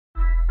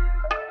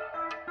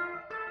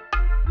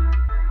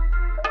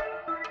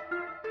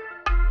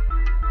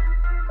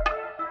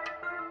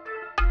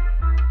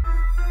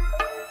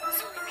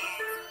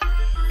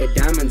If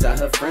diamonds are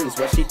her friends,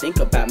 what she think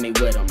about me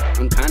with them?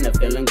 I'm kinda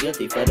feeling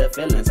guilty for the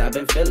feelings I've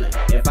been feeling.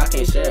 If I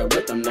can't share it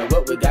with them, then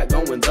what we got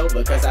going's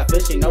over. Cause I feel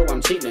she know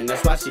I'm cheating,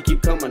 that's why she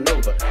keep coming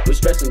over. We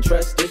stress and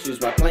trust issues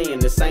while playing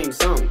the same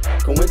song.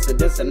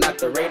 Coincidence or not,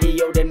 the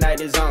radio the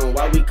night is on.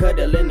 While we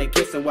cuddling and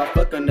kissing while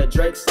fucking the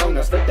Drake song.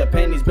 I slipped the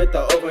panties, bit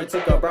the over and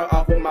took a bra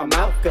off with my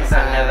mouth. Cause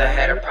I never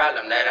had a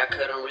problem that I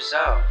couldn't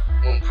resolve.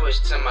 When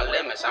pushed to my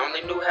limits, I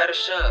only knew how to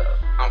shove.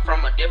 I'm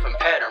from a different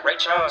pattern, Ray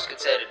Charles could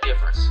tell the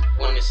difference.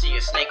 When you see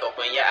a snake,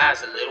 open your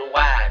eyes a little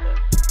wider.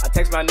 I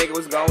text my nigga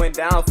what's going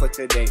down for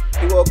today.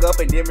 He woke up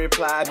and didn't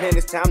reply, man,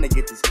 it's time to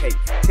get this cake.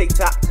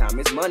 TikTok time,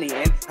 it's money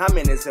and I'm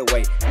minutes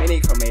away. Many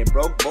from a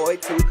broke boy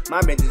to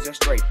my bitches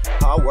just straight.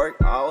 Hard work,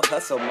 all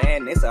hustle,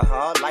 man, it's a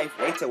hard life.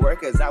 Wait to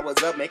work cause I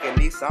was up making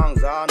these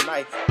songs all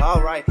night.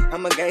 Alright,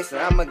 I'm a gangster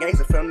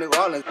from New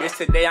Orleans. Bitch,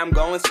 today I'm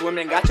going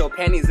swimming, got your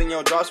panties in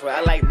your drawers. Where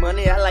I like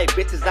money, I like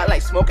bitches, I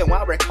like smoking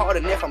while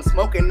recording. If I'm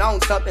smoking on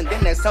something,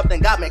 then that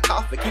something got me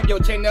coughing. Keep your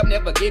chin up,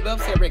 never give up,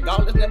 say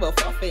regardless, never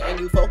forfeit. And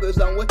you focus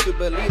on what you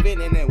believe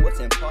in and then what's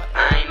important.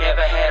 I ain't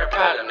never had a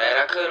problem that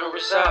I couldn't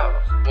resolve.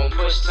 When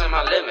pushed to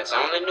my limits,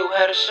 I only knew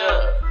how to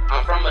shove.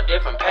 I'm from a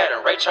different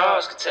pattern, Ray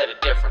Charles could tell the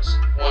difference.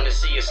 Wanna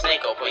see a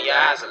snake, open your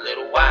eyes a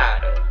little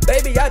wider.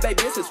 Baby, I bake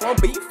business, one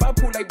beef, I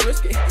pull like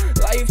brisket.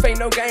 Life ain't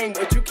no game,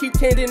 but you keep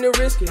tending to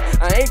risk it.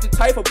 I ain't the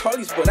type of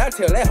police, but I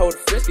tell that hoe to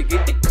frisk it.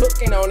 Get the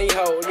cooking on these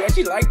hoes, yeah,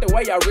 she like the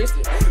way I risk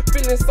it.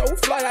 Feeling so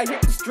fly, I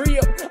hit the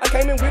strip. I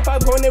came in with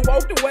 500,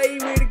 walked away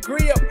with a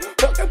grip.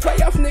 Fuck a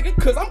playoff nigga,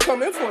 cause I'm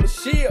coming for the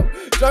ship.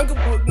 Jungle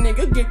Book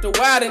nigga, get the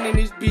widen in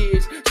this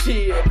bitch,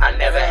 shit. I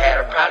never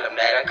had a problem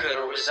that I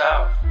couldn't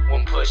resolve.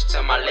 When pushed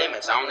to my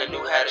limits, I only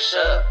knew how to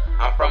shove.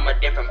 I'm from a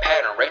different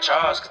pattern, Ray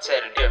Charles could tell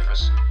the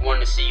difference.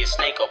 Wanna see a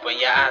snake, open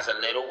your eyes a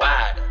little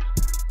wider.